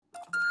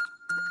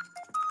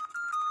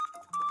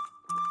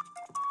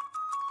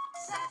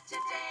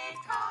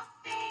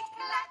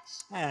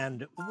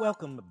And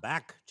welcome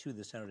back to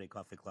the Saturday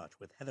Coffee Klatch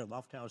with Heather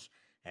Lofthouse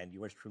and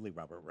yours truly,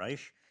 Robert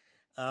Reich.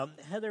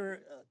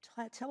 Heather,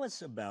 tell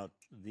us about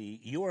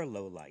your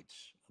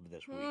lowlights of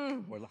this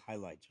week, or the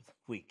highlights of the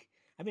week.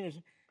 I mean,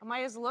 am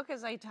I as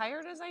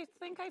tired as I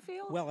think I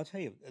feel? Well, I'll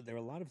tell you, there are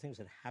a lot of things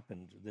that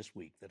happened this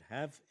week that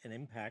have an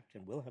impact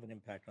and will have an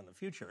impact on the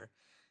future.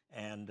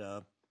 And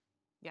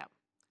yeah,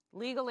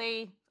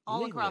 legally,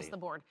 all across the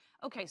board.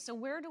 Okay, so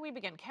where do we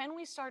begin? Can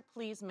we start,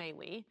 please, may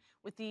we,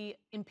 with the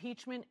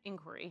impeachment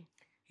inquiry?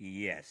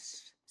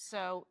 Yes.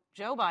 So,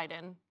 Joe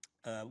Biden,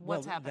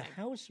 what's happening?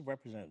 The House of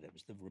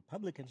Representatives, the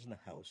Republicans in the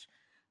House,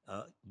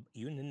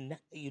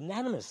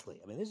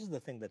 unanimously, I mean, this is the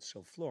thing that's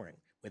so flooring,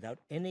 without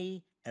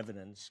any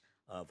evidence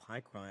of high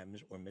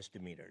crimes or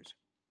misdemeanors,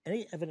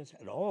 any evidence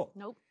at all.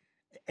 Nope.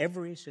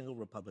 Every single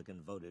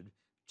Republican voted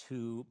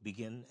to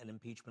begin an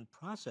impeachment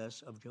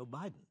process of Joe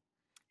Biden.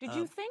 Did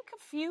you think a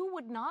few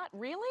would not?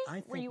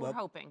 Really? Were you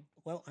hoping?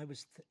 Well,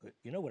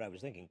 you know what I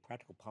was thinking?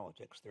 Practical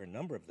politics. There are a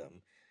number of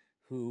them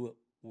who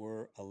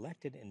were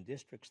elected in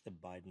districts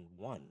that Biden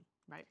won.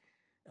 Right.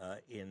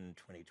 In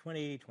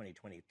 2020,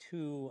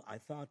 2022, I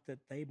thought that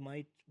they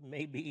might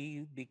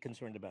maybe be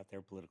concerned about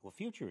their political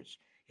futures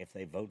if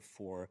they vote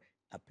for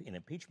an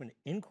impeachment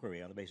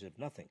inquiry on the basis of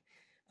nothing.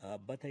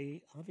 But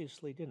they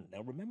obviously didn't.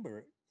 Now,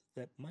 remember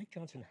that Mike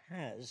Johnson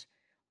has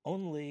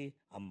only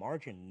a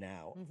margin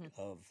now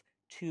of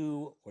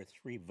 2 or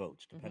 3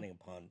 votes, depending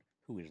upon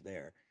who is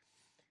there.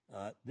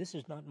 This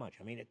is not much.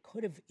 I mean, it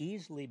could have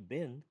easily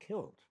been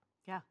killed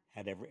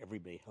had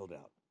everybody held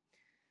out.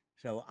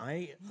 So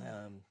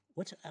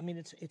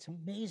it's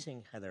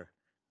amazing, Heather,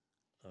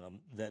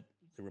 that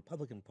the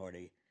Republican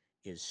Party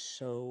is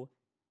so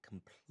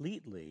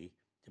completely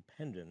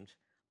dependent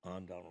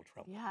on Donald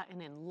Trump. Yeah,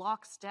 and in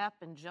lockstep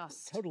and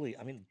just... Totally.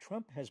 I mean,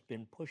 Trump has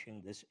been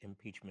pushing this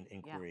impeachment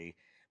inquiry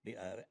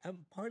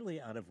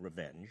partly out of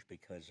revenge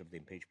because of the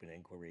impeachment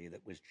inquiry that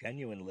was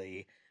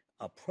genuinely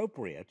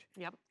appropriate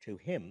to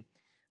him,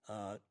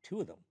 2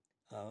 of them.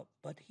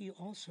 But he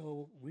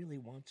also really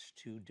wants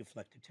to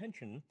deflect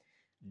attention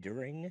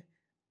during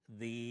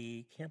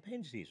the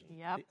campaign season.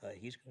 Yep.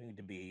 He's going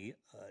to be,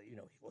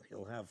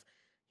 he'll have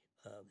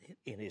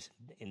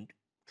in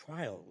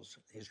trials.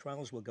 His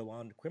trials will go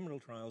on. Criminal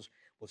trials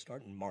will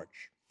start in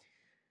March.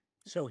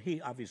 So he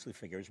obviously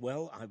figures,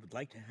 well, I would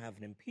like to have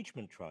an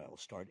impeachment trial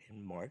start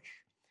in March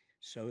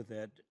so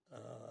that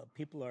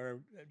people are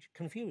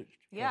confused.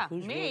 Yeah,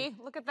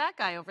 look at that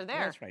guy over there.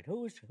 That's right.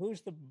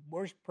 Who's the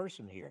worst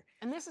person here?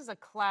 And this is a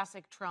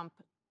classic Trump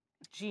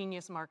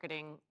genius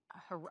marketing.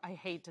 I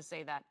hate to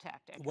say that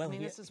tactic. Well,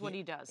 this is what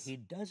he does. He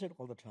does it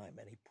all the time,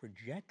 and he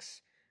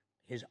projects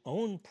his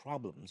own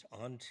problems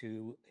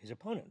onto his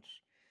opponents.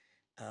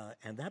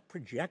 And that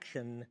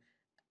projection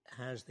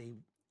has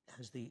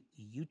the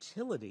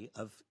utility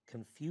of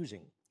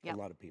confusing a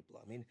lot of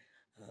people. I mean,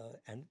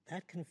 and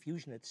that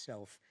confusion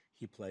itself,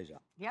 he plays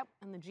up. Yep,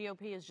 and the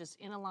GOP is just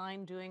in a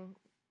line doing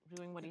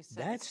what he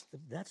says.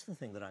 That's the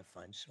thing that I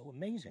find so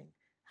amazing,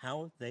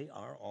 how they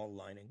are all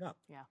lining up.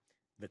 Yeah.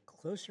 The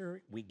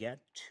closer we get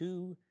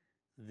to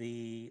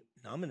the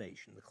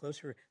nomination,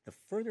 the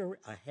further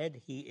ahead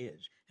he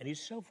is, and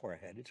he's so far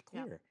ahead, it's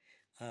clear.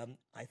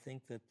 I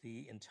think that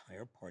the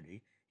entire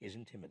party is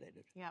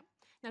intimidated. Yeah.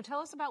 Now tell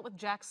us about what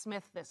Jack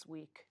Smith this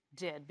week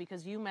did,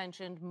 because you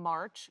mentioned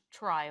March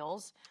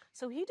trials.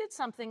 So he did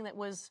something that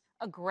was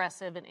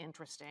aggressive and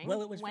interesting.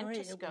 Well, it was went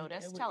to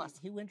SCOTUS. Tell us.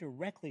 He went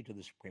directly to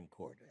the Supreme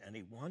Court, and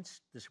he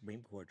wants the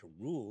Supreme Court to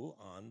rule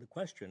on the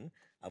question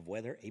of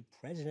whether a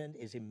president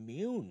is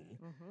immune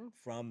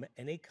from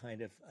any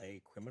kind of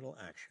a criminal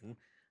action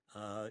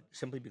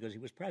simply because he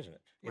was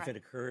president. If it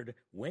occurred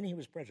when he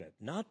was president,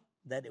 not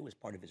that it was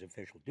part of his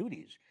official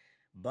duties,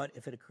 but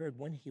if it occurred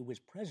when he was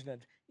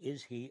president,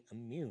 is he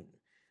immune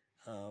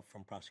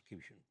from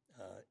prosecution?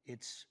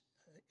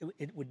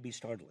 It would be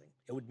startling.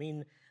 It would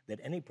mean that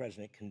any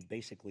president can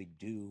basically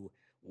do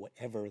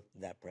whatever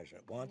that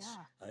president wants.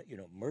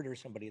 Murder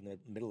somebody in the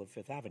middle of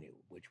Fifth Avenue,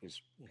 which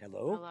was,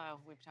 hello? Hello,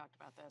 we've talked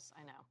about this,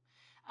 I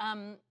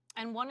know.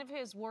 And one of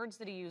his words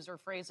that he used, or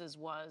phrases,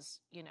 was,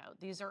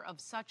 these are of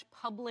such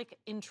public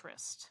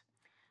interest,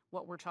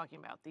 what we're talking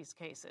about, these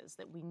cases,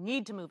 that we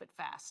need to move it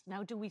fast.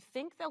 Now, do we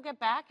think they'll get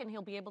back and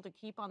he'll be able to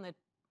keep on the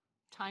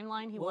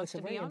timeline he wants to be on? Well, it's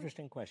a very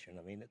interesting question.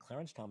 I mean,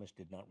 Clarence Thomas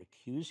did not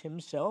recuse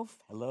himself.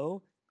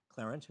 Hello,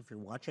 Clarence, if you're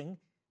watching.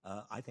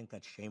 I think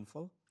that's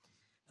shameful.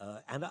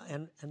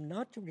 And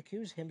not to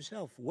recuse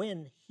himself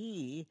when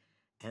he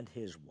and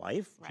his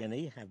wife,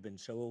 Jenny, have been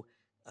so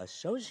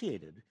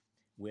associated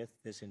with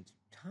this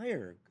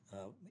entire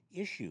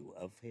issue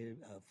of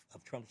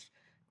Trump's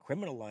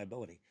criminal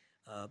liability.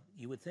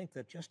 You would think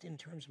that just in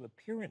terms of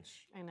appearance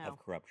of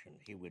corruption,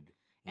 he would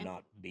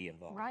not be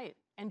involved. Right.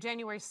 And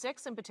January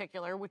 6th in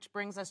particular, which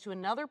brings us to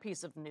another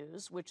piece of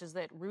news, which is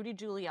that Rudy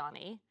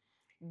Giuliani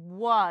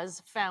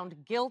was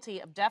found guilty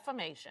of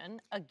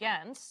defamation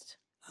against...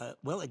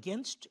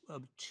 against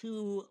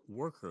 2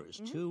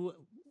 workers, 2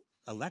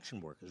 election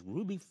workers,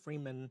 Ruby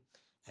Freeman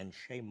and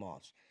Shay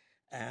Moss.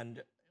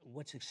 And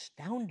what's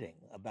astounding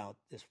about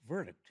this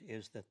verdict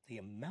is that the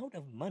amount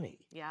of money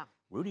Yeah.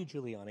 Rudy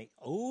Giuliani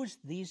owes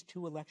these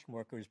two election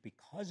workers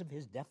because of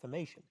his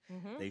defamation.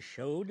 They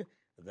showed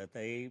that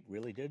they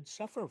really did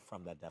suffer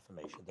from that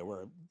defamation. There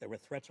were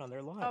threats on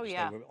their lives. Oh,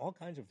 yeah. There were all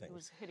kinds of things. It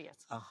was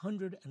hideous.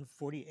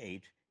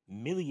 $148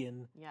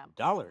 million. Yeah.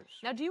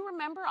 Now, do you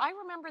remember? I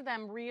remember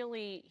them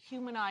really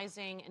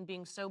humanizing and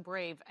being so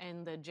brave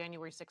in the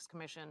January 6th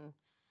Commission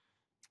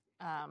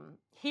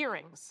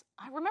hearings.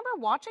 I remember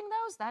watching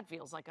those. That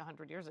feels like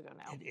 100 years ago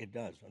now. It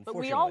does, unfortunately. But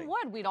we all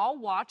would. We'd all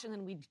watch, and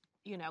then we'd,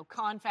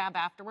 confab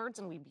afterwards,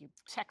 and we'd be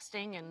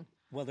texting and...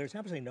 Well, there's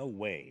absolutely no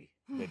way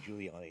that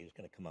Giuliani is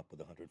going to come up with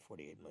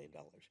 $148 million.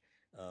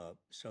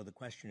 So the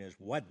question is,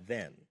 what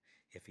then?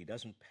 If he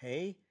doesn't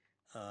pay,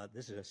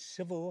 this is a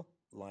civil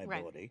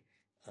liability.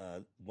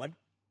 Right. What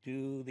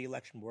do the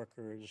election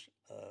workers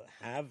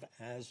have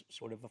as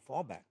sort of a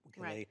fallback?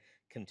 Can they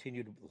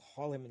continue to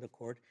haul him into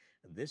court?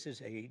 This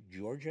is a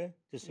Georgia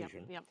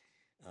decision. Yep.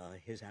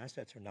 His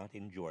assets are not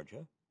in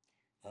Georgia.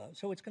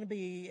 So it's going to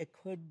be, it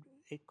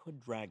could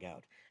drag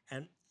out.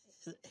 And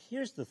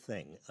here's the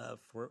thing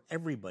for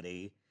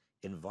everybody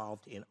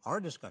involved in our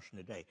discussion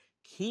today,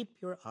 keep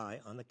your eye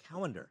on the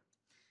calendar.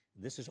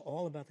 This is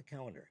all about the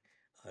calendar.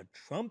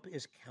 Trump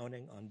is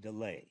counting on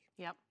delay.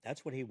 Yep.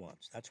 That's what he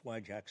wants. That's why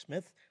Jack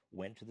Smith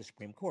went to the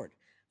Supreme Court.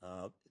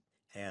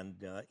 And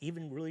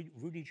even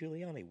Rudy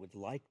Giuliani would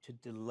like to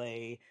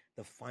delay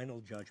the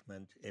final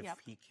judgment if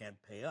he can't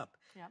pay up.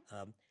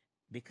 Yep.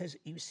 Because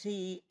you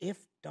see,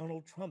 if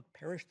Donald Trump,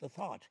 perish the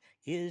thought,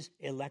 is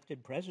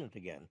elected president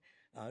again,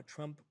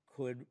 Trump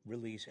could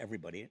release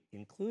everybody,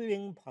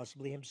 including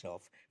possibly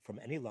himself, from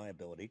any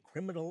liability,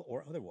 criminal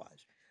or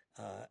otherwise.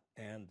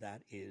 And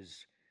that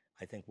is,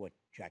 I think, what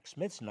Jack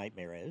Smith's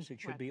nightmare is.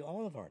 It should be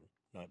all of our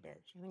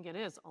nightmares. I think it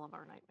is all of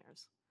our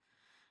nightmares.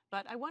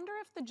 But I wonder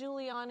if the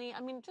Giuliani,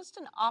 just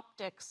an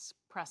optics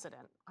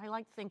precedent. I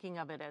like thinking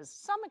of it as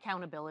some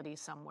accountability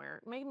somewhere.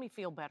 It made me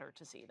feel better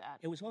to see that.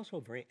 It was also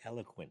a very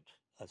eloquent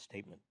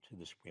statement to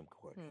the Supreme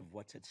Court of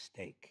what's at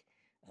stake.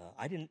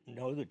 I didn't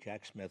know that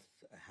Jack Smith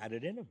had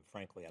it in him,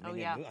 frankly.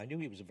 I knew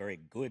he was a very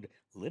good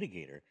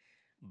litigator.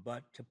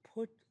 But to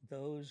put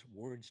those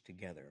words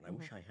together, and I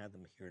wish I had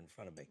them here in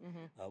front of me.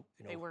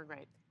 They were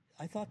great.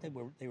 I thought they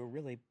were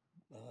really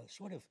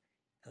sort of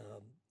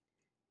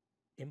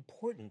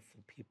important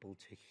for people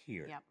to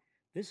hear. Yep.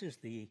 This is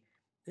the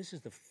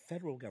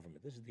federal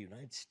government. This is the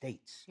United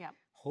States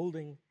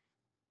holding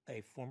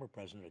a former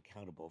president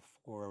accountable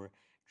for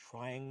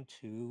trying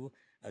to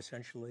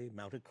essentially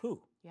mount a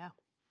coup.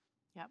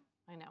 Yep,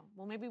 I know.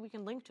 Well, maybe we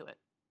can link to it.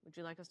 Would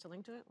you like us to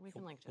link to it? We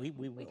can link to it.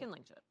 We can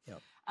link to it.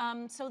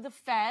 Yep. So the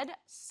Fed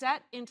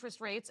set interest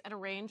rates at a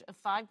range of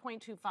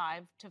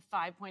 5.25 to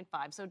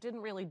 5.5. So it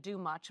didn't really do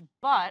much,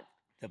 but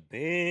the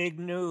big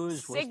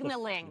news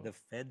signaling was the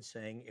Fed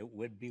saying it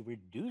would be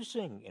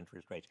reducing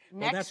interest rates.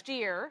 Next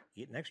year.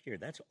 Next year,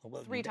 that's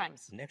 3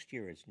 times. Next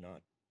year is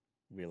not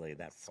really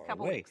that far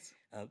couple away. Weeks.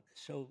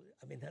 So,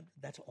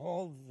 that's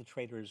all the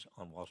traders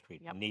on Wall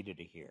Street needed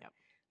to hear.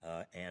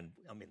 Yep. And,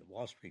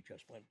 Wall Street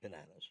just went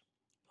bananas.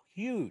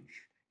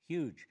 Huge.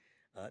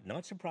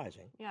 Not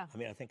surprising. Yeah.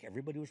 I think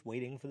everybody was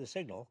waiting for the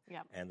signal,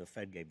 Yep. and the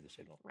Fed gave the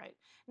signal. Right.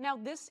 Now,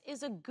 this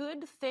is a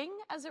good thing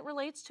as it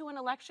relates to an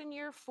election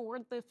year for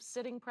the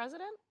sitting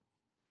president?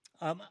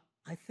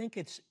 I think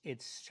it's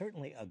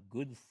certainly a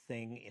good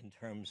thing in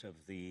terms of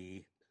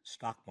the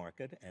stock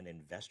market and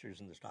investors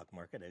in the stock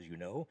market. As you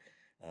know,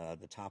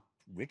 the top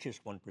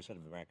richest 1%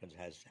 of Americans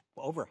has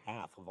over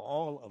half of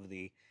all of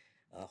the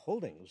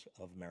holdings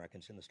of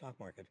Americans in the stock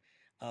market.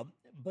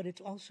 But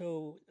it's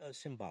also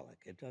symbolic.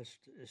 It does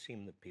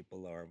seem that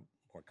people are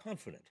more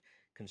confident.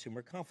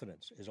 Consumer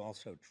confidence is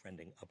also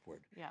trending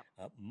upward. Yeah.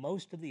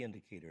 Most of the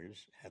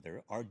indicators,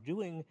 Heather, are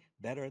doing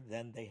better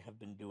than they have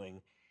been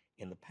doing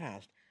in the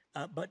past.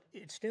 But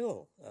it's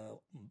still,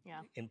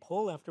 in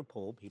poll after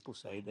poll, people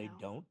say they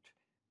don't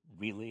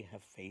really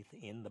have faith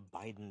in the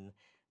Biden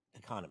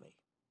economy.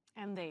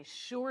 And they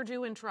sure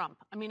do in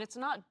Trump. It's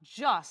not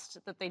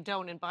just that they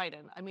don't in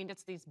Biden.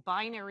 It's these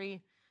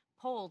binary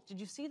polls. Did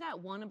you see that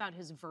one about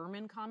his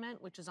vermin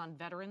comment, which is on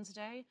Veterans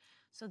Day?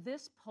 So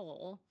this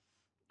poll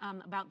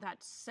about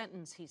that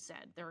sentence he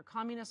said, there are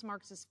communists,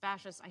 Marxists,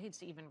 fascists, I hate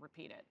to even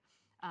repeat it,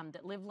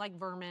 that live like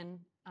vermin.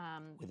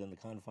 Within the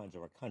confines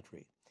of our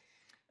country.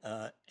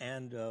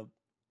 And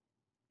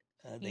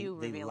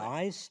they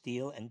lie,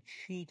 steal, and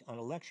cheat on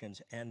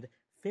elections. And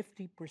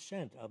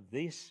 50% of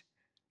this,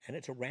 and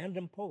it's a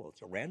random poll,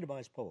 it's a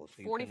randomized poll.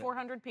 So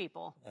 4,400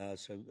 people.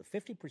 So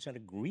 50%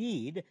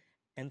 agreed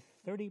and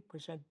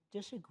 30%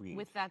 disagreed.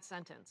 With that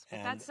sentence.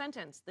 That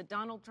sentence that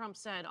Donald Trump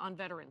said on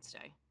Veterans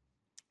Day.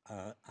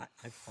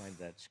 I find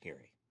that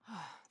scary.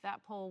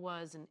 That poll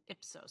was an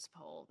Ipsos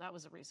poll. That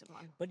was a recent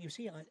one. But you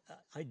see,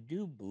 I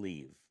do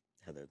believe,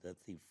 Heather, that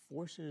the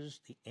forces,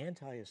 the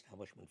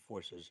anti-establishment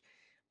forces,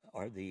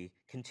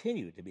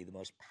 continue to be the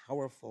most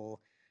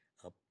powerful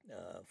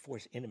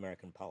force in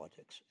American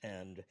politics.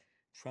 And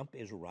Trump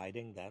is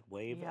riding that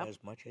wave as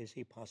much as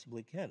he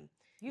possibly can.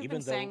 You've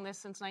been saying this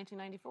since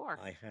 1994.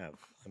 I have.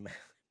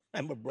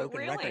 I'm a broken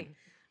really?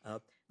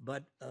 record.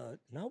 But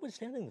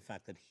notwithstanding the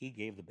fact that he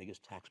gave the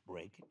biggest tax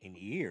break in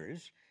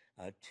years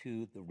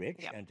to the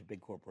rich Yep. and to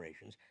big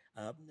corporations,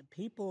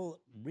 people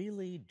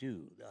really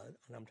do,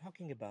 and I'm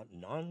talking about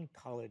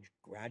non-college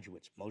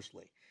graduates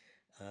mostly,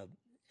 uh,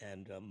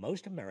 and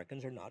most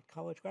Americans are not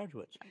college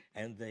graduates,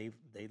 and they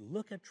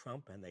look at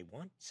Trump and they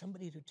want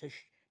somebody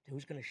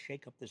who's going to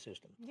shake up the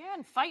system. Yeah,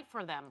 and fight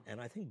for them.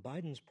 And I think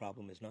Biden's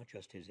problem is not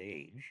just his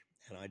age,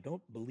 and I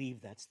don't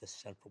believe that's the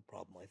central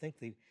problem. I think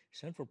the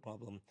central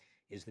problem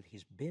is that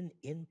he's been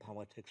in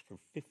politics for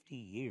 50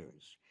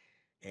 years.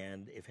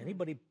 And if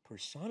anybody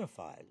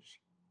personifies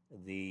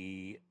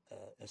the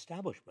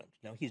establishment,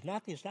 now he's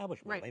not the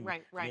establishment.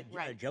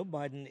 Right. Joe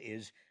Biden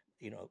is,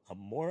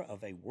 more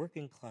of a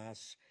working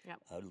class Yep.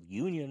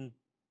 union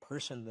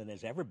person than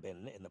has ever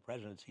been in the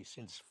presidency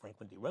since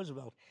Franklin D.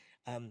 Roosevelt,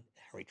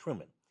 Harry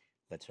Truman,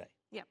 let's say.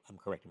 Yep. I'm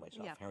correcting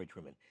myself, Yep. Harry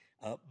Truman.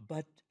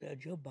 But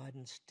Joe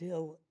Biden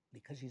still,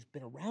 because he's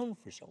been around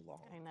for so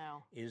long, I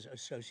know. is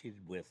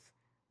associated with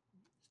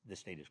the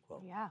status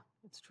quo. Yeah,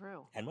 it's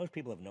true. And most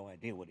people have no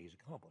idea what he's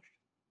accomplished.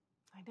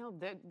 I know.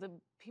 The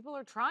people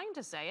are trying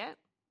to say it.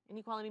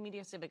 Inequality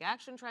Media Civic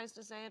Action tries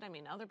to say it. I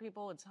mean, other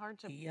people, it's hard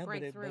to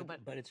break through.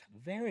 But it's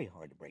very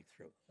hard to break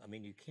through. I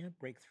mean, you can't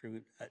break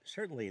through.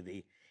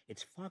 Certainly,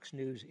 it's Fox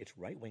News, it's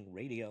right-wing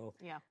radio,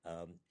 Yeah.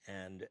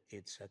 And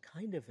it's a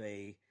kind of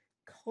a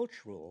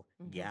cultural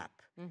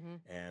gap. Mm-hmm.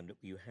 And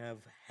you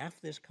have half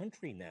this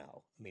country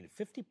now. I mean,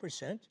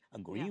 50%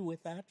 agree Yeah.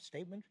 with that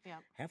statement. Yeah.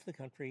 Half the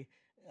country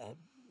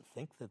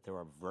think that there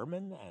are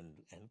vermin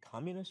and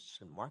communists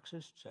and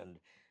Marxists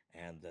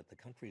and that the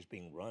country is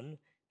being run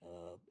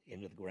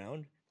into the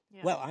ground.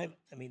 Yeah. Well, I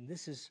mean,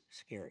 this is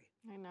scary.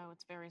 I know,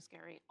 it's very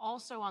scary.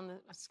 Also on the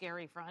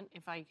scary front,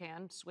 if I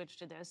can switch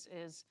to this,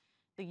 is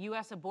the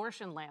U.S.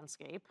 abortion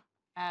landscape,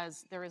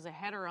 as there is a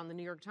header on the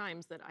New York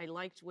Times that I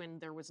liked when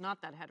there was not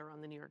that header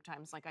on the New York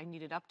Times. Like, I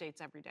needed updates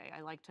every day.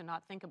 I like to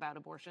not think about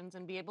abortions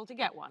and be able to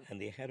get one.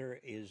 And the header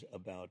is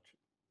about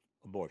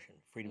abortion,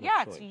 freedom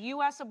Yeah, of choice. it's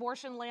U.S.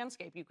 abortion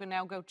landscape. You can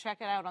now go check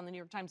it out on the New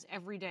York Times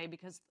every day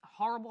because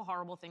horrible,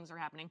 horrible things are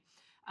happening.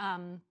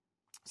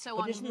 So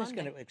But on isn't this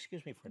Monday, going to,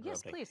 excuse me for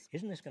interrupting, please.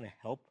 Isn't this going to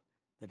help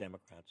the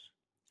Democrats?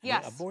 I mean,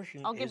 yes,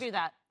 abortion I'll give you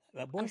that.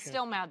 Abortion, I'm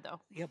still mad, though.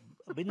 Yeah,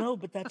 but no,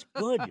 but that's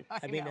good.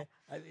 I mean,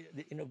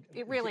 know.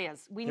 It really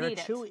is. We there need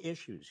are it. two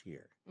issues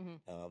here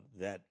Mhm.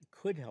 that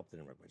could help the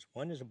Democrats.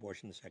 One is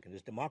abortion. The second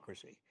is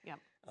democracy. Yep.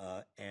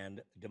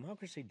 And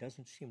democracy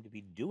doesn't seem to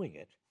be doing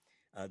it.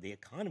 The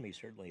economy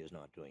certainly is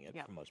not doing it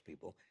Yep. for most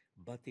people.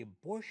 But the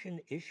abortion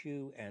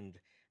issue and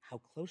how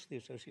closely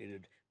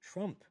associated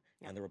Trump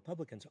and the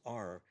Republicans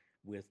are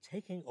with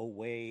taking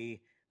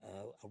away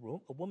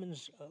a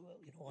woman's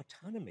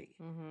autonomy.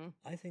 Mm-hmm.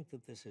 I think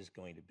that this is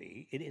going to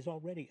be, it is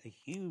already a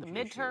huge The issue.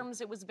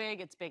 midterms, it was big.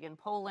 It's big in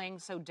polling,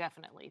 so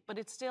definitely. But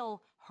it's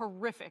still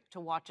horrific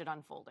to watch it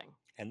unfolding.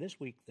 And this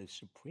week, the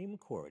Supreme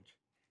Court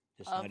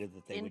decided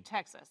that they in would.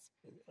 Texas.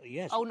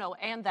 Yes. Oh, no,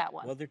 and that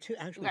one. Well, there are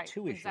actually Right,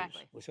 two issues.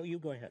 exactly. So you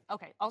go ahead.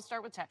 Okay, I'll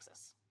start with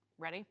Texas.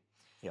 Ready?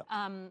 Yeah.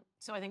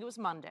 So I think it was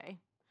Monday,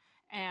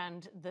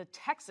 and the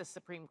Texas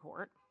Supreme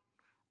Court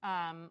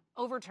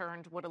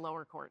overturned what a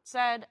lower court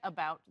said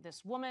about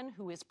this woman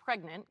who is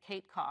pregnant,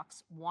 Kate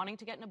Cox, wanting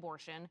to get an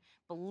abortion,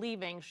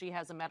 believing she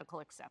has a medical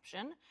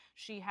exception.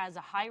 She has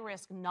a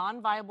high-risk,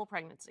 non-viable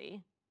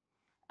pregnancy.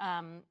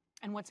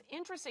 And what's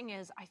interesting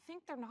is I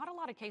think there are not a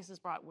lot of cases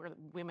brought where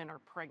women are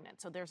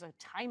pregnant. So there's a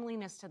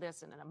timeliness to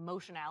this and an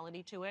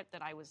emotionality to it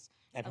that I was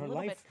And a her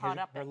little life, bit caught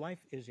up her in.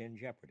 life is in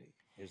jeopardy.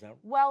 Is that?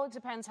 Well, it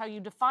depends how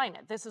you define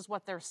it. This is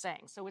what they're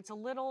saying. So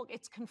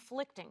it's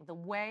conflicting. The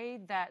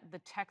way that the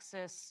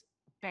Texas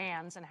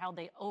bans and how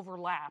they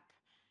overlap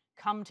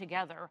come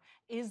together.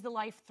 Is the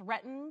life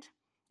threatened?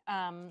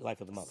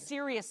 Life of the mother.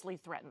 Seriously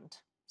threatened.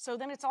 So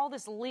then it's all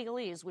this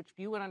legalese, which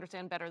you would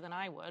understand better than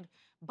I would.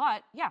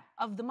 But yeah,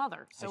 of the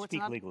mother. So I it's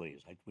speak not. legalese.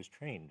 I was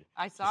trained.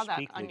 I to saw that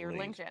speak on your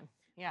legalese. LinkedIn.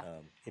 Yeah.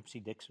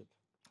 Ipsy Dixit.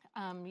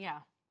 Yeah,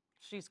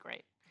 she's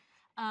great.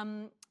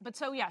 But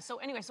so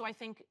anyway, so I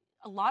think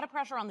a lot of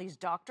pressure on these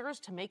doctors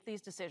to make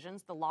these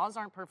decisions. The laws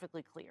aren't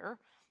perfectly clear.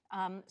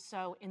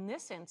 So in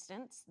this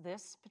instance,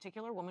 this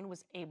particular woman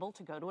was able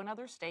to go to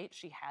another state.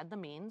 She had the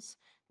means,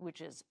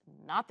 which is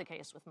not the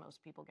case with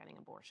most people getting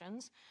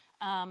abortions.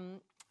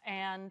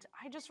 And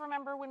I just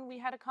remember when we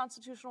had a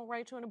constitutional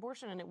right to an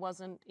abortion and it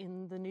wasn't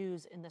in the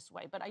news in this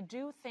way. But I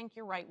do think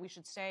you're right. We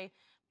should stay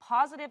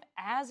positive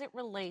as it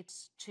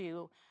relates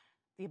to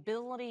the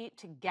ability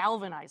to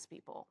galvanize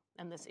people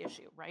in this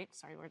issue, right?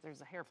 Sorry,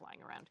 there's a hair flying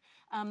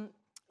around.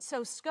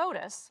 So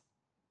SCOTUS,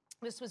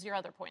 this was your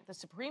other point. The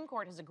Supreme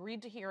Court has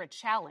agreed to hear a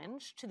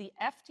challenge to the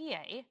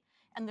FDA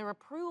and their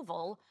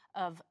approval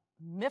of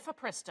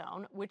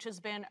mifepristone, which has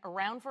been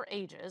around for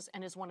ages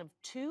and is one of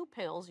two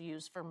pills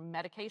used for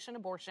medication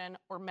abortion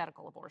or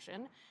medical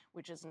abortion,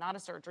 which is not a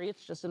surgery.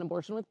 It's just an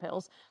abortion with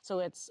pills. So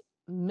it's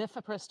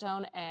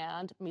mifepristone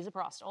and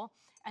misoprostol.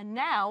 And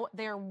now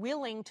they're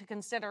willing to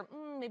consider,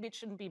 maybe it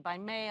shouldn't be by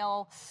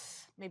mail,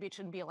 maybe it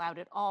shouldn't be allowed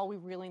at all. We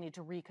really need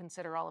to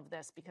reconsider all of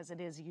this because it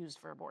is used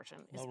for abortion.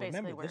 Well,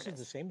 remember, this is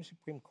the same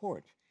Supreme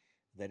Court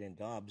that in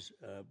Dobbs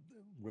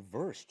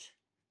reversed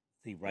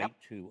the right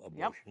to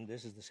abortion.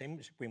 This is the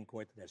same Supreme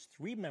Court that has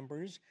 3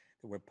 members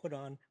that were put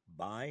on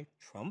by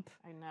Trump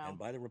and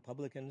by the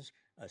Republicans,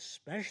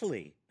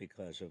 especially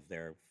because of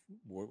their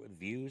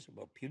views,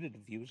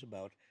 putative views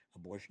about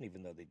abortion,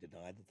 even though they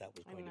denied that that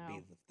was going to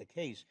be the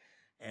case.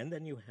 And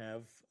then you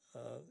have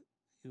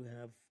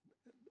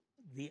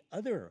the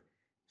other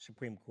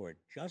Supreme Court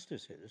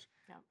justices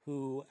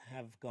who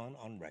have gone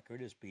on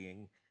record as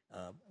being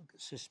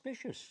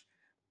suspicious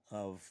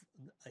of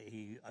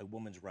a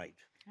woman's right.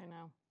 I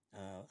know.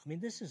 I mean,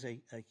 this is a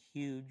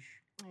huge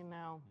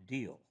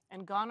deal.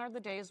 And gone are the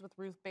days with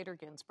Ruth Bader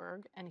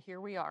Ginsburg, and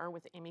here we are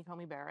with Amy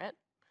Coney Barrett,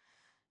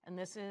 and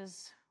this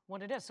is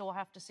what it is. So we'll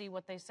have to see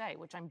what they say,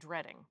 which I'm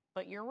dreading.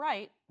 But you're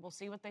right. We'll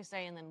see what they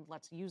say, and then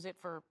let's use it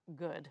for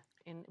good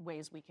in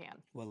ways we can.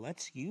 Well,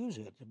 let's use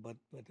it, but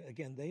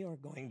again, they are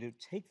going to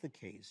take the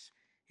case.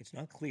 It's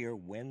not clear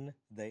when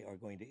they are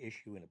going to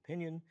issue an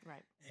opinion.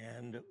 Right.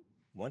 And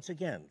once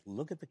again,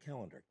 look at the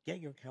calendar. Get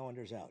your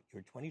calendars out,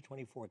 your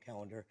 2024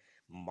 calendar.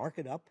 Mark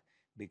it up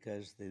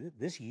because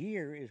this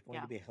year is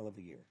going to be a hell of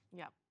a year.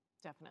 Yeah,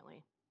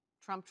 definitely.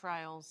 Trump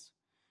trials,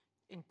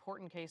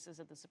 important cases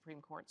at the Supreme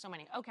Court, so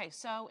many. Okay,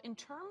 so in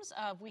terms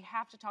of, we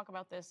have to talk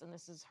about this, and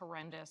this is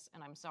horrendous,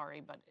 and I'm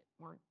sorry, but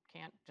we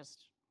can't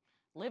just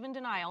live in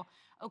denial.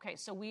 Okay,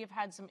 so we have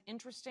had some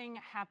interesting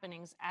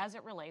happenings as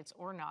it relates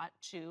or not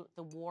to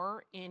the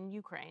war in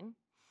Ukraine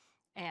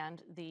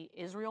and the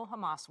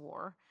Israel-Hamas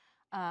war.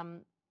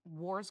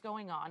 Wars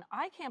going on.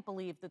 I can't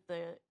believe that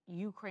the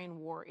Ukraine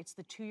war, it's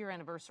the 2-year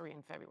anniversary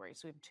in February,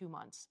 so we have 2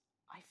 months.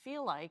 I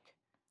feel like...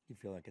 You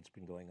feel like it's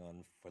been going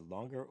on for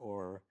longer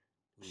or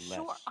less?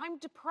 Sure. I'm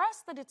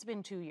depressed that it's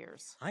been 2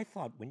 years. I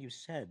thought when you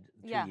said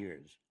 2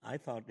 years, I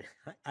thought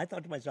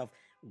to myself,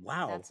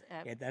 wow,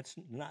 that's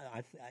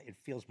not. It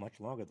feels much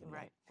longer than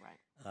that.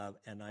 Right.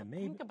 And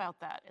think about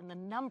that and the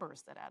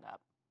numbers that add up.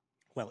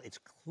 Well, it's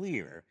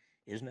clear,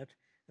 isn't it,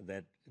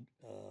 that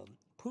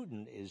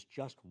Putin is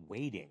just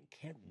waiting,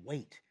 can't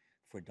wait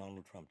for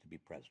Donald Trump to be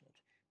president,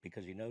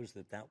 because he knows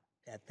that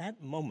at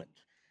that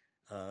moment,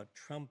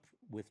 Trump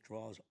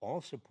withdraws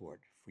all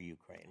support for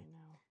Ukraine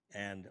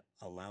and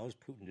allows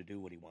Putin to do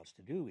what he wants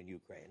to do in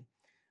Ukraine,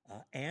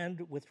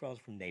 and withdraws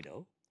from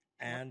NATO,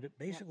 and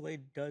basically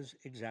does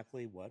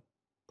exactly what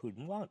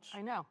Putin wants.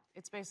 I know.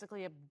 It's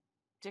basically a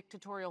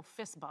dictatorial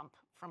fist bump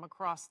from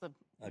across the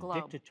globe.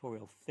 A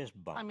dictatorial fist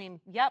bump. I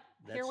mean,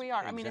 here we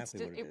are.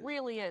 Exactly I mean, it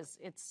really is.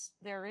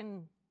 They're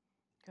in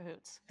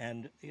cahoots.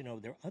 And,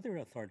 there are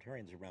other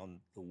authoritarians around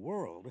the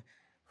world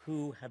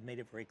who have made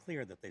it very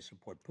clear that they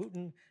support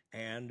Putin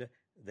and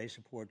they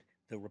support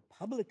the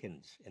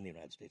Republicans in the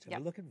United States. I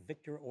mean, look at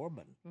Viktor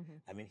Orban.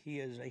 I mean, he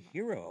is a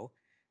hero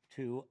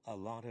to a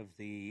lot of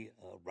the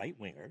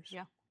right-wingers.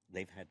 Yeah.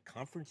 They've had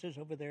conferences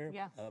over there,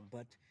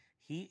 but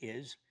he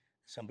is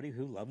somebody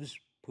who loves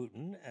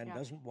Putin and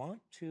doesn't want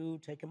to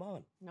take him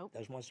on. Nope.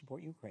 Doesn't want to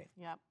support Ukraine.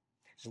 Yep.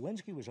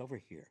 Zelensky was over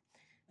here,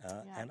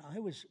 and I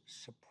was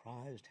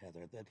surprised,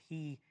 Heather, that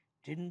he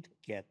didn't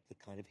get the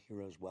kind of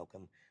hero's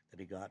welcome that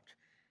he got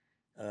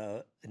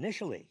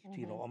initially,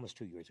 almost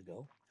 2 years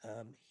ago.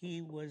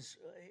 He was,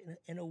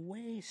 in a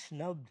way,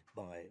 snubbed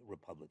by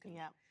Republicans.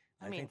 Yeah,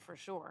 I mean, for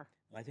sure.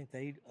 I think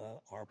they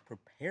are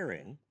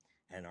preparing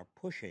and are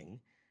pushing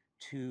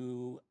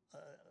to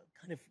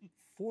kind of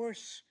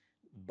force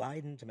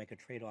Biden to make a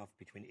trade-off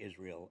between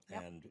Israel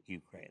and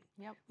Ukraine,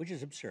 which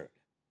is absurd.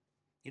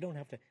 You don't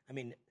have to, I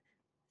mean,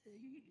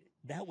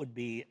 that would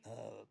be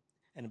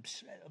an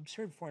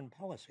absurd foreign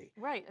policy.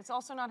 Right. It's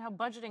also not how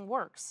budgeting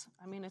works.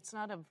 I mean, it's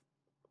not a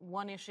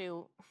one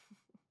issue.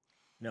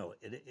 No,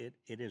 it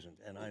isn't.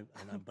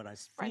 But I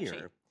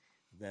fear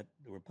that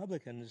the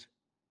Republicans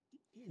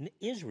in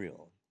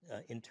Israel,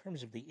 in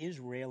terms of the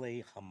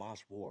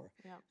Israeli-Hamas war,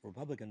 the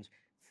Republicans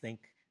think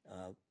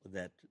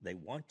that they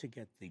want to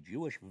get the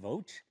Jewish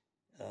vote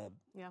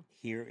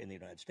here in the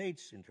United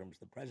States in terms of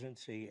the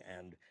presidency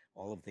and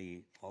all of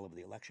the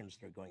elections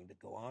that are going to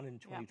go on in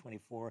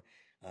 2024.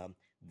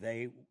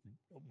 They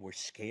were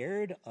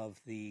scared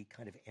of the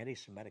kind of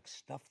anti-Semitic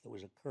stuff that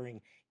was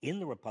occurring in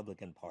the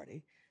Republican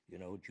Party.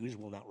 Jews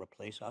will not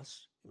replace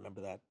us.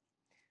 Remember that,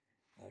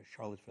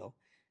 Charlottesville.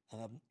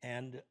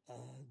 And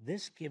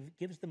this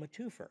gives them a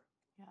twofer.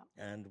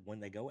 Yeah. And when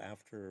they go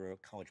after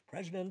college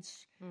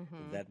presidents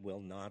that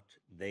will not,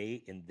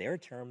 they in their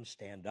terms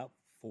stand up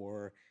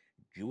for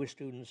Jewish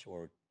students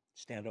or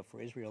stand up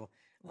for Israel,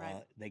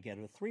 they get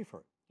a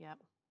threefer. Yep.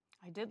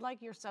 I did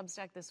like your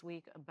Substack this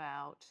week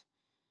about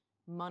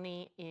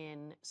money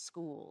in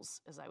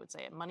schools, as I would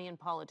say it, money in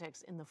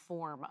politics in the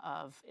form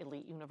of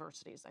elite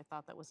universities. I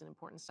thought that was an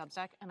important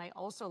Substack. And I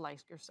also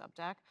liked your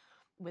Substack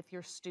with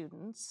your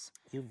students.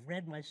 You've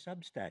read my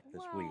Substack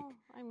this week.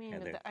 I mean,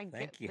 Heather,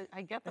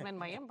 I get them in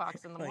my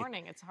inbox in the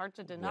morning. It's hard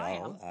to deny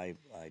them.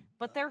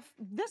 But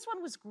this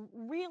one was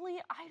really,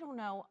 I don't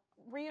know.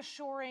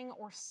 reassuring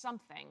or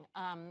something.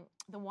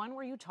 The one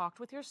where you talked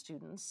with your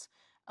students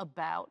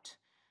about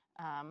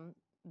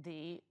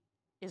the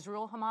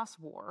Israel-Hamas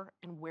war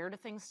and where do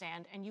things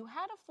stand, and you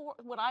had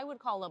what I would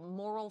call a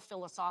moral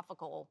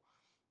philosophical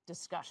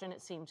discussion,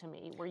 it seemed to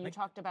me, where you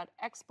talked about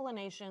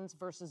explanations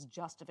versus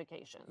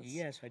justifications.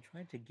 Yes, I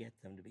tried to get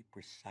them to be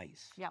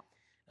precise. Yeah.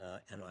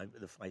 And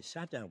I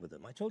sat down with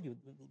them. I told you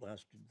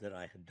last that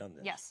I had done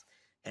this. Yes.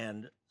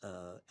 And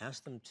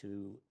asked them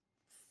to,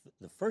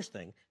 the first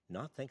thing,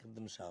 not think of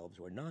themselves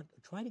or not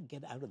try to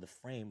get out of the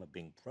frame of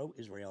being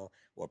pro-Israel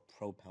or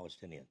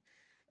pro-Palestinian.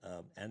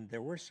 And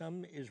there were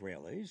some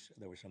Israelis,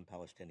 there were some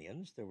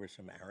Palestinians, there were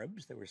some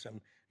Arabs,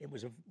 it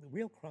was a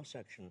real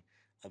cross-section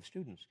of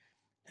students.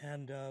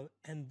 And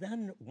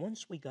then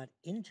once we got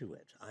into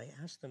it, I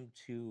asked them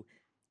to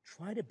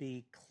try to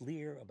be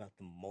clear about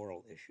the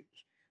moral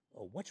issues.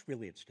 What's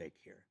really at stake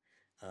here?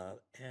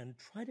 And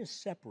try to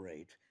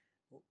separate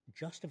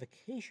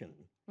justification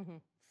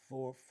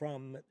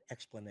from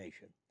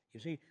explanation. You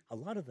see, a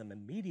lot of them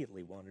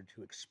immediately wanted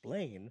to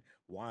explain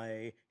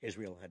why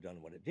Israel had done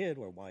what it did,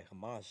 or why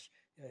Hamas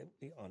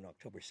on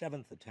October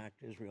 7th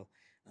attacked Israel.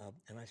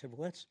 And I said,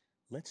 well,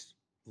 let's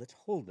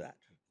hold that.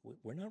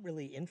 We're not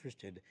really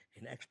interested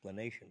in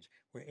explanations.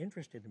 We're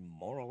interested in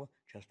moral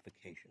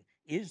justification.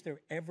 Is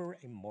there ever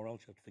a moral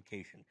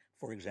justification,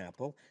 for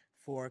example,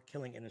 for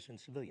killing innocent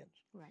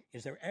civilians? Right.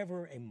 Is there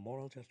ever a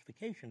moral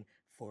justification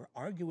for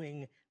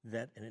arguing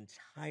that an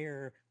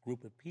entire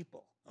group of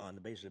people on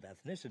the basis of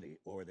ethnicity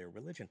or their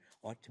religion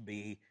ought to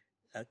be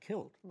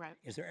killed? Right.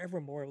 Is there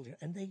ever moral?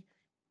 And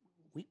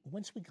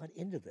once we got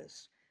into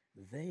this,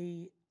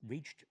 they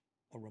reached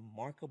a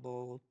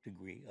remarkable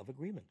degree of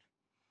agreement.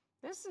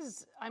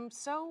 I'm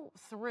so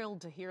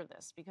thrilled to hear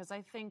this, because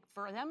I think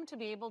for them to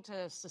be able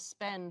to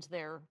suspend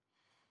their,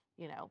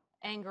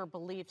 anger,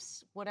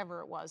 beliefs, whatever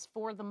it was,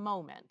 for the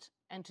moment,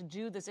 and to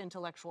do this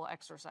intellectual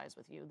exercise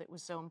with you that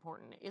was so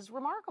important is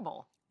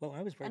remarkable. Well,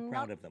 I was very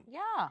proud of them.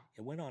 Yeah.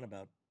 It went on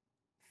about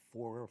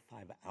 4 or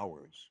 5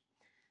 hours.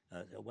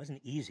 It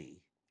wasn't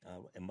easy.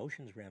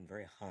 Emotions ran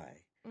very high.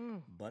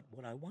 But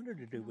what I wanted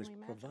to do was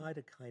provide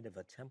a kind of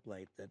a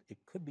template that it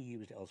could be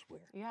used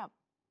elsewhere. Yeah.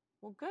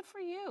 Well, good for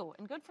you,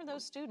 and good for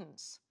those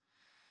students.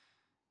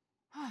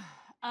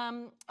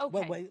 Okay.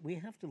 Well, we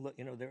have to look.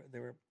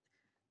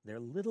 There are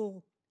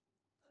little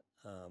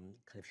kind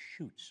of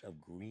shoots of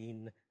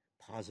green,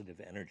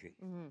 positive energy.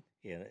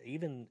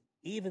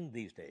 Even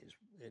these days,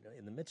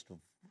 in the midst of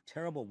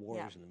terrible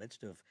wars, in the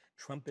midst of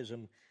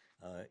Trumpism,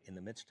 in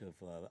the midst of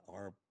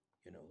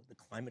the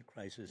climate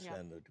crisis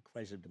and the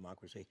crisis of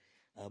democracy,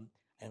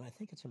 and I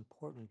think it's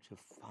important to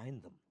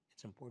find them.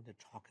 It's important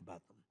to talk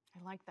about them.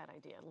 I like that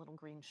idea, little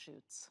green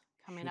shoots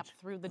coming up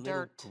through the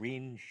dirt.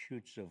 Green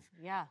shoots of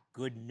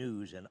good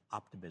news and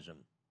optimism.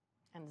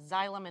 And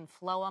xylem and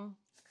phloem.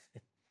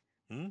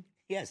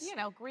 Yes.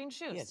 Green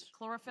shoots. Yes.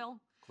 Chlorophyll.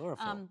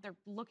 Chlorophyll. They're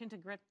looking to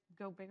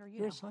go bigger.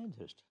 You're a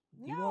scientist.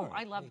 You no, are.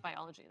 I love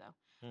biology,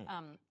 though.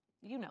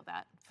 You know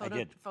that. I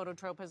did.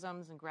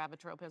 Phototropisms and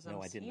gravitropisms.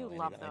 No, I didn't You know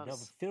love any of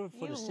those. that.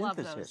 Photosynthesis, love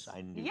those.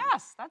 I knew.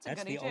 Yes, that's a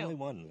goodie, too. That's the only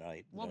one that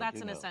I Well, that I that's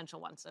do an know. essential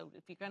one. So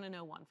if you're going to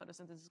know one,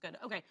 photosynthesis is good.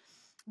 Okay.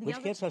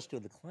 Which gets us to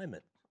the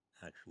climate,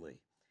 actually.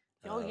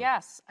 Oh,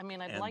 yes. I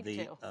mean, I'd like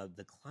to.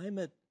 The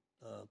climate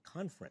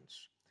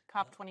conference.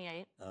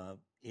 COP28.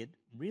 It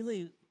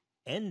really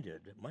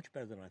ended much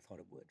better than I thought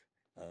it would,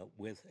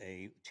 with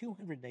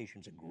 200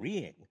 nations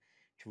agreeing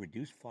to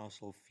reduce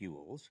fossil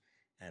fuels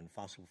and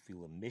fossil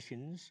fuel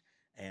emissions,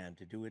 and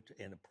to do it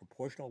in a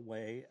proportional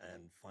way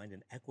and find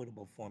an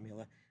equitable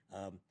formula.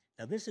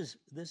 Now, this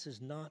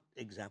is not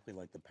exactly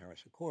like the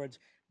Paris Accords,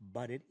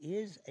 but it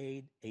is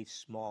a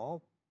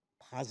small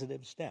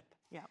positive step.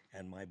 Yeah.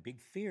 And my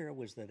big fear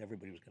was that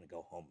everybody was going to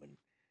go home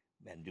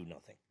and do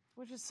nothing.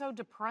 Which is so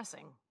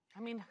depressing.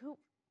 I mean,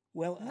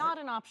 Well, not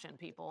an option,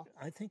 people.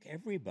 I think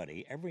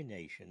every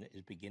nation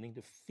is beginning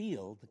to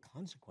feel the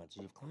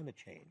consequences of climate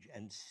change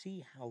and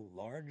see how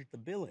large the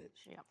bill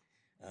is. Yep.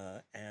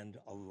 And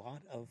a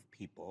lot of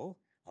people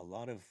at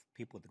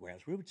the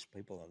grassroots,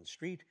 people on the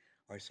street,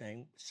 are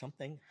saying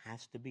something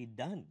has to be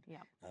done.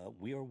 Yep.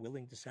 We are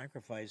willing to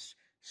sacrifice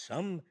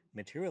some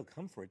material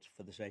comforts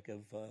for the sake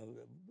of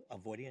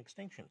avoiding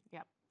extinction.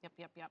 Yep.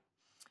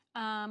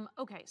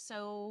 Okay,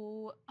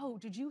 so,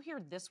 did you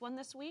hear this one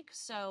this week?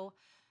 So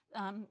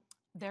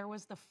there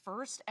was the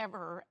first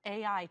ever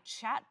AI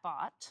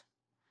chatbot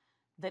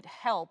that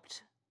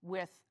helped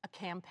with a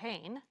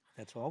campaign.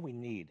 That's all we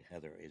need,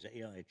 Heather, is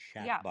AI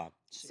chatbots. Yeah.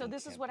 So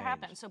this is what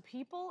happened. So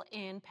people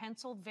in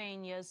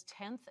Pennsylvania's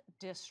 10th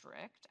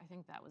district, I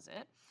think that was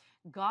it,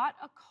 got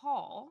a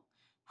call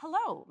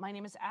Hello, my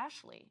name is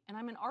Ashley, and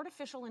I'm an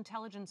artificial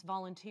intelligence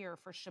volunteer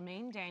for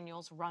Shemaine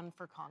Daniels' Run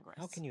for Congress.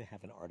 How can you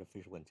have an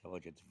artificial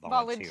intelligence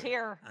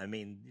volunteer? I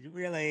mean,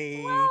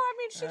 really? Well, I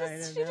mean,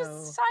 she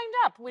just signed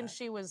up when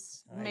she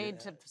was made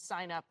to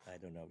sign up. I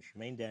don't know.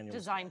 Shemaine Daniels.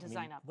 Designed to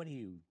sign up. What are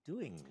you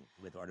doing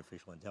with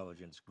artificial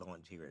intelligence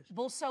volunteers?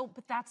 Well,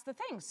 but that's the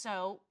thing.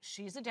 So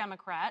she's a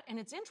Democrat, and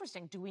it's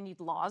interesting. Do we need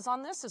laws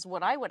on this is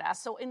what I would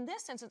ask. So in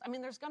this instance, I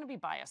mean, there's going to be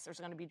bias. There's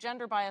going to be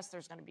gender bias.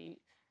 There's going to be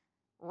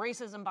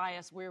racism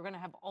bias. We're going to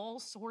have all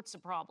sorts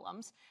of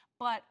problems.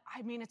 But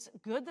I mean, it's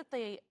good that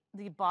the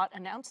bot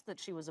announced that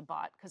she was a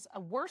bot, because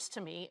worse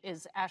to me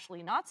is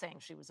Ashley not saying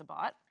she was a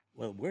bot.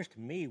 Well, worse to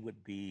me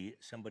would be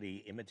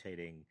somebody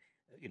imitating,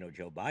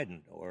 Joe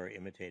Biden, or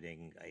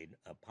imitating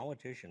a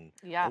politician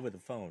over the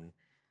phone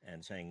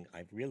and saying,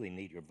 "I really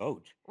need your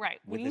vote,"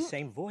 with the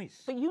same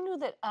voice. But you knew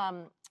that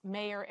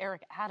Mayor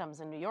Eric Adams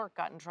in New York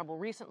got in trouble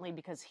recently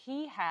because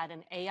he had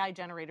an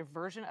AI-generated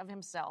version of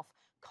himself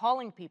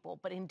calling people,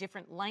 but in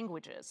different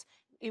languages.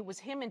 It was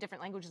him in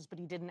different languages, but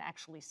he didn't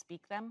actually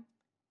speak them.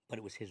 But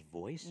it was his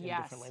voice in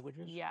different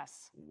languages?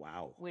 Yes.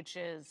 Wow. Which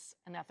is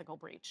an ethical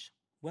breach.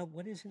 Well,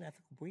 what is an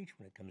ethical breach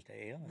when it comes to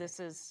AI? This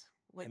is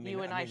what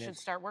you and I should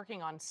start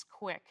working on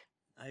quick.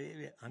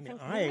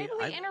 Maybe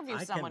we interview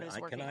someone who's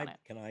working on it.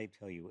 Can I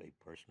tell you a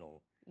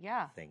personal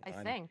thing?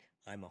 I think.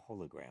 I'm a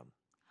hologram.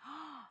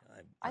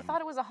 I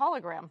thought it was a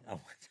hologram. Oh,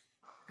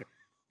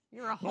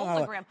 you're a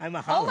hologram. I'm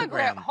a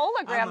hologram.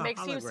 Hologram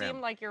makes you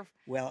seem like you're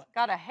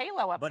got a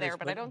halo up there,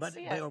 but I don't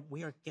see it.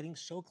 We are getting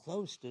so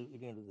close to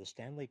the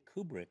Stanley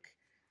Kubrick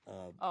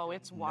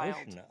it's wild.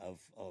 notion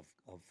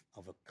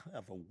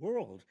of a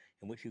world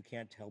in which you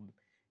can't tell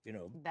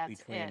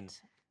between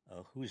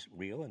who's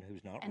real and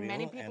who's not real. And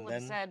many people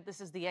have said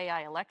this is the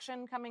AI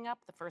election coming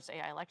up, the first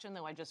AI election,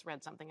 though I just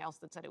read something else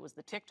that said it was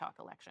the TikTok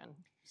election.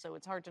 So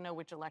it's hard to know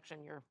which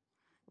election you're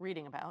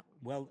reading about.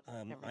 Well,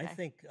 I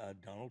think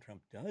Donald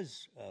Trump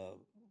does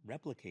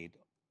replicate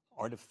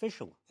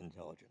artificial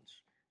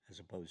intelligence as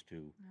opposed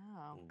to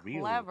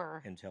real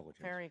intelligence.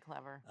 Very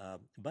clever.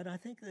 But I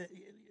think that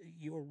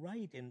you're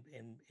right in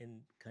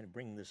kind of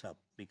bringing this up,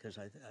 because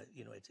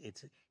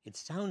it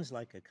sounds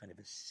like a kind of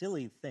a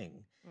silly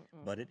thing,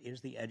 but it is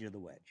the edge of the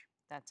wedge.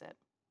 That's it.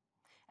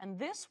 And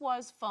this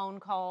was phone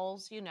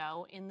calls,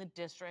 in the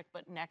district,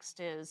 but next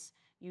is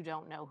you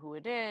don't know who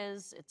it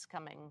is. It's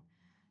coming.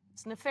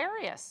 It's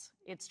nefarious.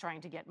 It's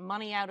trying to get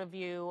money out of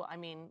you. I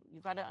mean,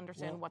 you've got to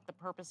understand what the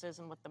purpose is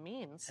and what the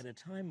means. At a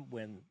time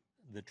when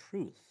the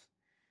truth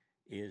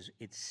is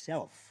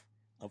itself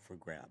up for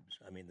grabs.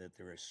 I mean, that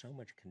there is so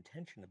much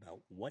contention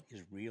about what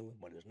is real and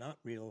what is not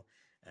real,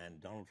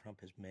 and Donald Trump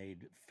has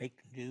made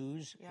fake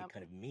news a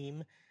kind of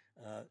meme.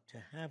 To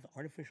have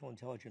artificial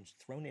intelligence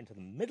thrown into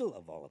the middle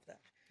of all of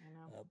that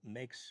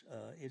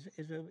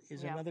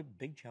is another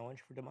big challenge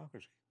for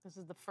democracy. This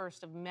is the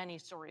first of many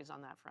stories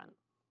on that front.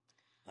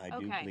 I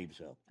do believe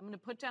so. I'm going to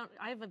put down,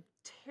 I have a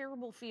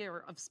terrible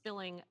fear of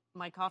spilling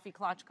my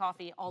klatch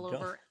coffee all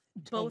over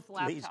both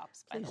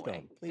laptops, by the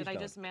way. Did I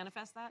just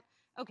manifest that?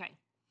 Okay.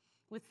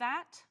 With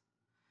that,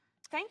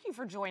 thank you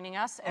for joining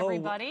us,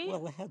 everybody.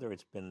 Well, Heather,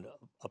 it's been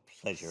a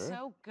pleasure.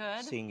 So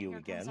good. Seeing you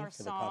again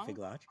for the Coffee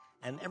Klatch.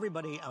 And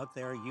everybody out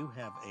there, you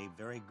have a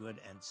very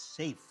good and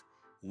safe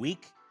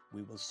week.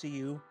 We will see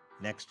you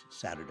next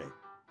Saturday.